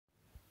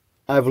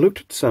I've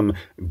looked at some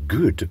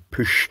good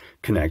push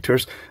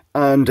connectors,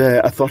 and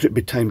I thought it'd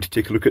be time to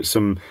take a look at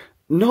some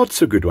not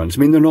so good ones. I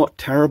mean, they're not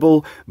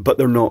terrible, but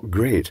they're not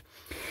great.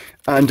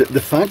 And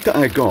the fact that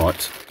I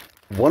got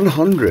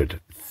 100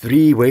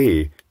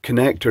 three-way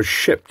connectors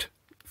shipped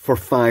for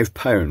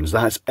 £5,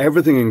 that's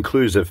everything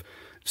inclusive,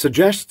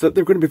 suggests that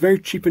they're going to be very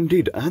cheap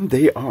indeed, and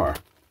they are.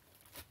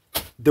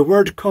 The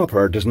word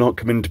copper does not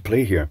come into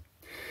play here.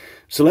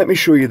 So let me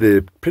show you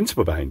the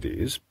principle behind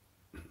these.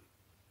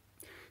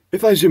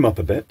 If I zoom up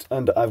a bit,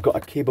 and I've got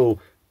a cable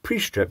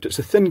pre-stripped, it's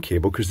a thin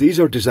cable because these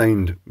are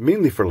designed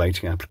mainly for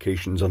lighting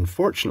applications.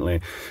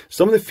 Unfortunately,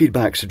 some of the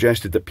feedback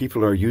suggested that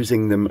people are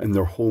using them in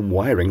their home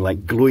wiring,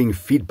 like glowing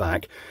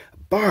feedback.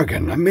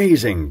 Bargain,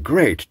 amazing,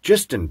 great,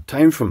 just in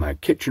time for my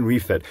kitchen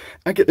refit.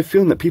 I get the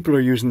feeling that people are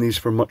using these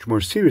for much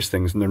more serious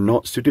things and they're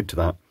not suited to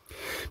that.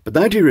 But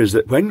the idea is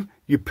that when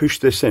you push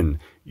this in,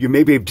 you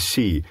may be able to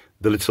see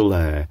the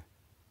little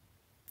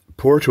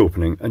port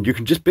opening, and you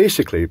can just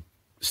basically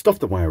stuff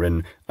the wire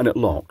in and it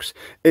locks.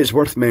 It's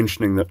worth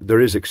mentioning that there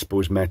is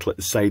exposed metal at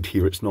the side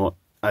here. It's not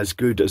as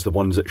good as the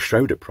ones that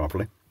shroud it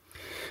properly.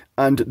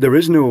 And there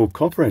is no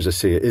copper, as I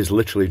say. It is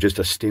literally just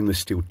a stainless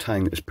steel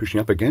tang that's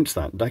pushing up against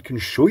that. And I can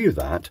show you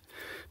that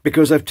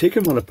because I've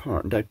taken one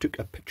apart and I took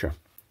a picture.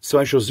 So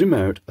I shall zoom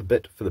out a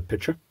bit for the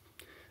picture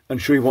and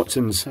show you what's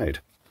inside.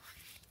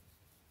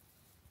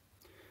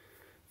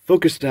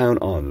 Focus down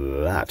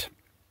on that.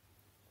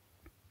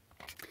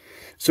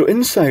 So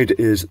inside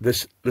is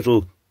this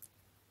little,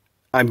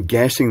 I'm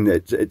guessing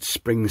that it's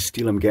spring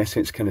steel. I'm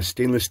guessing it's kind of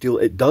stainless steel.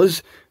 It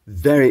does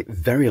very,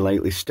 very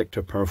lightly stick to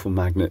a powerful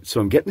magnet. So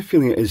I'm getting the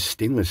feeling it is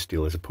stainless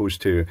steel as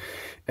opposed to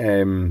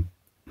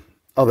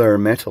other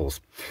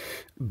metals.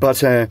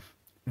 But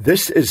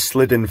this is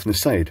slid in from the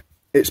side.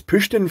 It's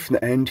pushed in from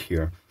the end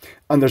here.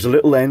 And there's a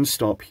little end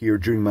stop here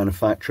during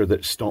manufacture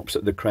that stops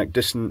at the correct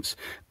distance.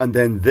 And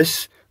then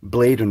this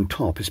blade on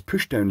top is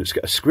pushed down. It's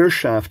got a square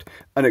shaft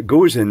and it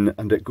goes in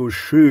and it goes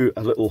through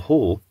a little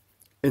hole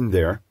in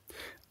there.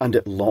 And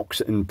it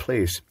locks it in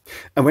place.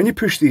 And when you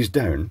push these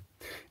down,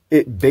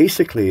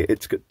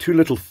 it's got two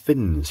little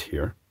fins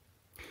here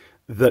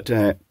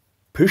that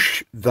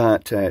push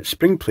that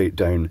spring plate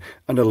down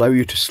and allow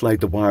you to slide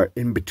the wire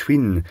in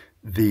between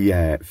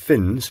the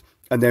fins.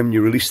 And then when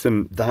you release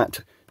them,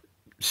 that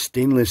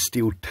stainless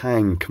steel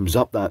tang comes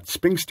up, that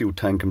spring steel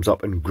tang comes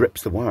up and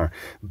grips the wire.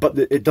 But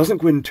it doesn't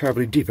go in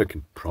terribly deep. I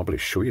can probably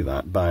show you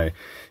that by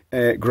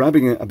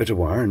grabbing a bit of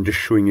wire and just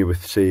showing you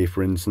with, say,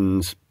 for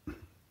instance,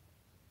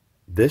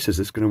 is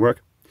this going to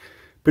work?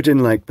 Put in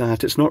like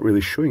that, it's not really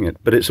showing it,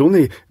 but it's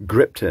only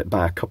gripped it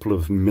by a couple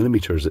of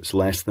millimeters. It's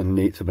less than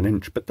 1/8 of an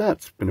inch, but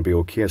that's going to be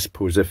okay, I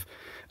suppose.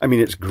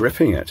 It's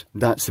gripping it.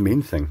 That's the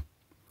main thing.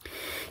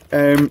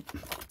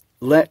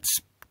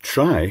 Let's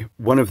try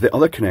one of the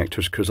other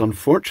connectors, because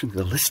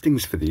unfortunately the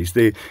listings for these,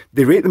 they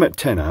rate them at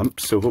 10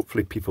 amps, so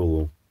hopefully people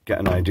will get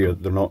an idea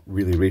that they're not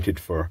really rated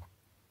for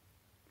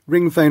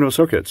ring final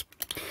circuits.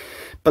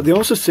 But they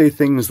also say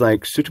things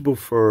like suitable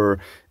for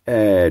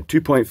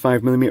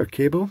 2.5mm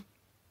cable.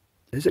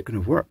 Is it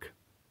going to work?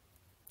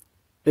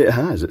 It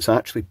has. It's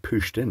actually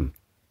pushed in.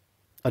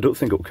 I don't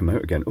think it will come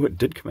out again. Oh, it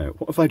did come out.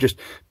 What if I just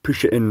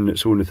push it in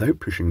its own without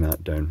pushing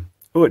that down?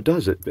 Oh, it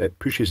does. It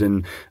pushes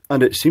in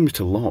and it seems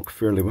to lock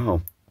fairly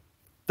well.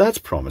 That's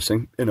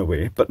promising in a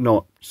way, but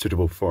not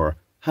suitable for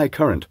high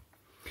current.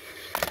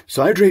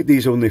 So I'd rate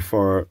these only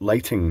for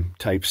lighting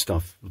type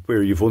stuff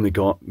where you've only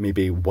got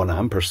maybe 1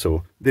 amp or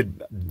so.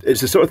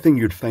 It's the sort of thing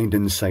you'd find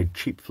inside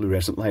cheap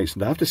fluorescent lights.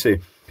 And I have to say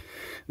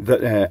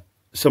that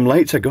some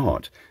lights I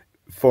got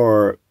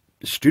for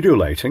studio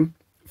lighting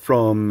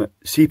from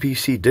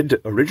CPC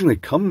did originally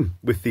come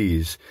with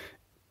these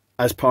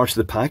as part of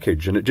the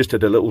package, and it just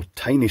had a little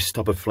tiny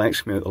stub of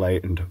flex coming out the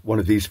light and one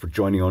of these for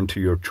joining onto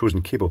your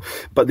chosen cable.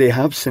 But they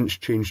have since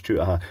changed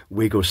to a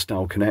Wago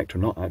style connector,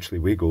 not actually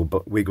Wago,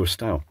 but Wago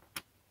style.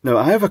 Now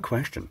I have a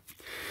question,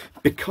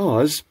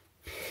 because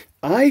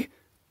I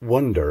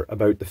wonder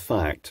about the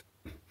fact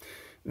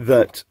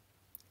that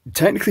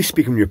technically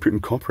speaking, when you're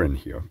putting copper in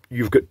here,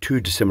 you've got two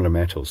dissimilar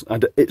metals,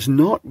 and it's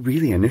not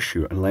really an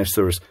issue unless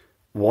there's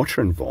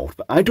water involved.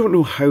 But I don't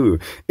know how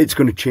it's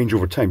going to change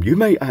over time. You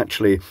might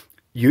actually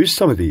use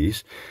some of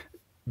these,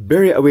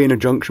 bury it away in a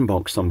junction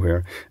box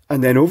somewhere,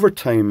 and then over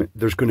time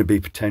there's going to be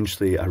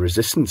potentially a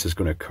resistance is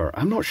going to occur.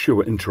 I'm not sure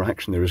what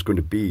interaction there is going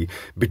to be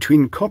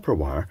between copper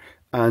wire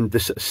and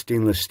this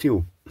stainless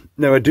steel.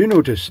 Now I do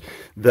notice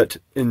that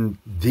in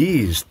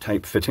these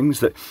type fittings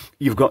that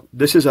you've got,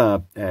 this is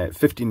a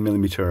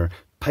 15mm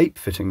pipe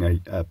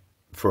fitting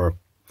for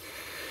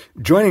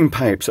joining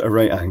pipes at a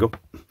right angle,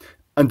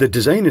 and the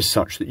design is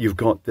such that you've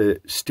got the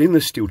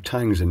stainless steel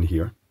tangs in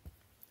here.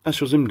 I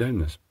shall zoom down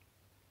this.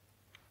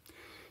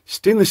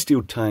 Stainless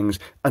steel tangs,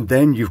 and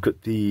then you've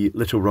got the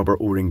little rubber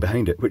o-ring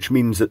behind it, which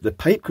means that the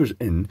pipe goes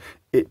in,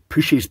 it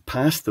pushes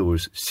past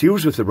those,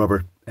 seals with the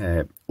rubber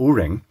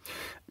o-ring,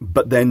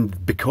 but then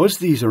because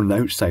these are on the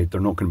outside, they're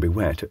not going to be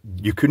wet.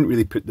 You couldn't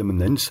really put them on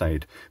the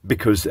inside,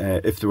 because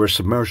if there were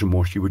submersion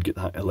wash, you would get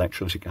that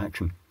electrolytic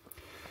action.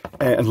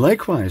 And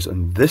likewise,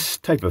 on this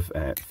type of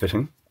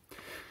fitting,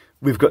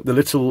 we've got the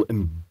little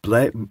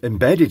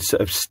embedded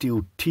sort of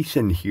steel teeth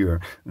in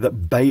here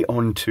that bite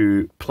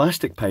onto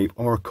plastic pipe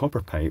or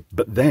copper pipe,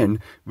 but then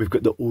we've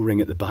got the O-ring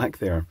at the back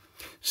there.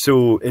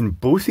 So in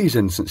both these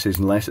instances,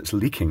 unless it's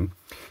leaking,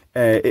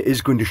 it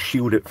is going to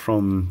shield it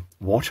from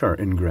water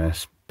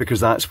ingress, because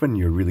that's when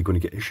you're really going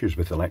to get issues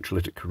with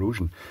electrolytic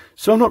corrosion.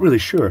 So I'm not really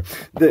sure.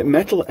 The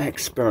metal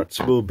experts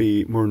will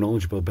be more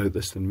knowledgeable about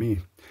this than me.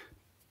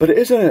 But it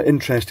is an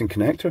interesting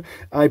connector.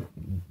 I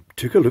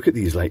took a look at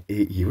these like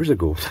 8 years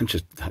ago.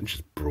 That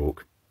just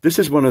broke. This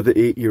is one of the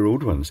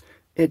 8-year-old ones.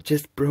 It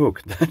just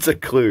broke. That's a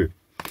clue.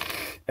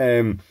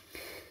 But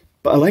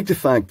I like the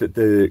fact that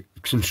the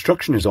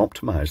construction is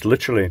optimized.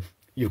 Literally,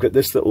 you've got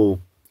this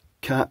little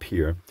cap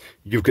here.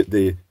 You've got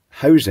the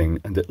housing,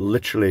 and it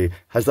literally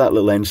has that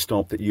little end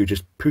stop that you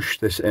just push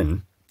this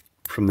in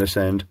from this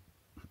end.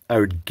 I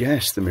would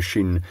guess the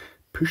machine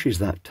pushes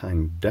that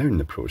tang down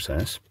the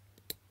process,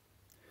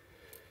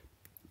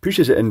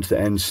 pushes it into the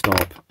end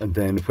stop, and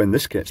then when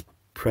this gets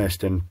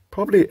pressed in,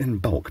 probably in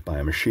bulk by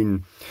a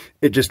machine,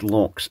 it just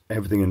locks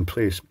everything in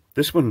place.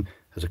 This one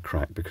has a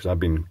crack because I've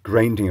been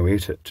grinding away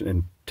at it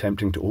and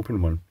attempting to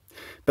open one.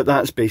 But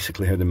that's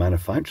basically how they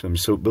manufacture them,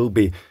 so it will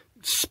be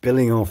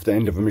spilling off the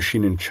end of a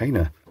machine in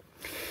China.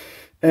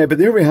 But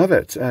there we have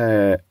it.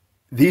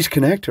 These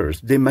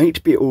connectors, they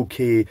might be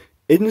okay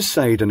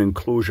inside an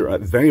enclosure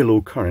at very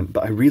low current,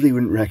 but I really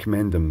wouldn't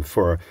recommend them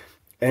for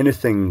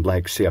anything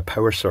like, say, a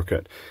power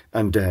circuit.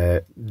 And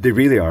they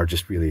really are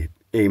just really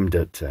aimed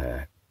at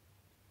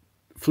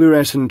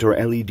fluorescent or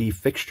LED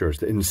fixtures,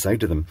 the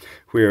inside of them,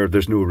 where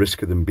there's no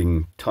risk of them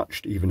being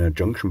touched, even a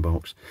junction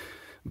box.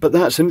 But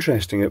that's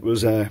interesting. It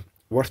was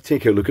worth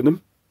taking a look at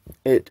them.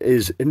 It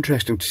is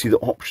interesting to see the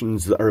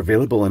options that are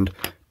available and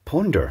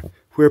ponder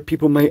where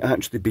people might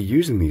actually be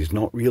using these,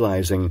 not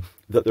realising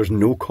that there's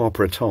no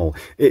copper at all.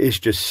 It is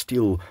just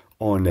steel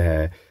on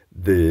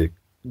the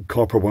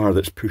copper wire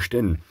that's pushed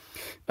in.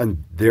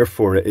 And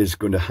therefore it is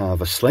going to have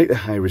a slightly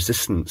high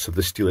resistance of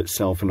the steel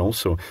itself, and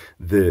also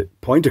the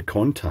point of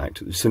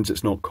contact, since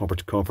it's not copper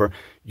to copper,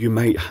 you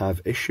might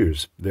have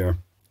issues there.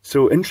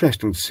 So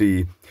interesting to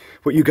see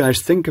what you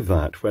guys think of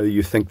that, whether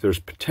you think there's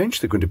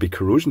potentially going to be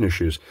corrosion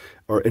issues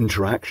or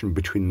interaction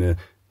between the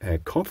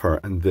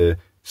copper and the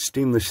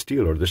stainless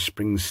steel or the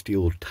spring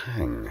steel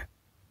tang.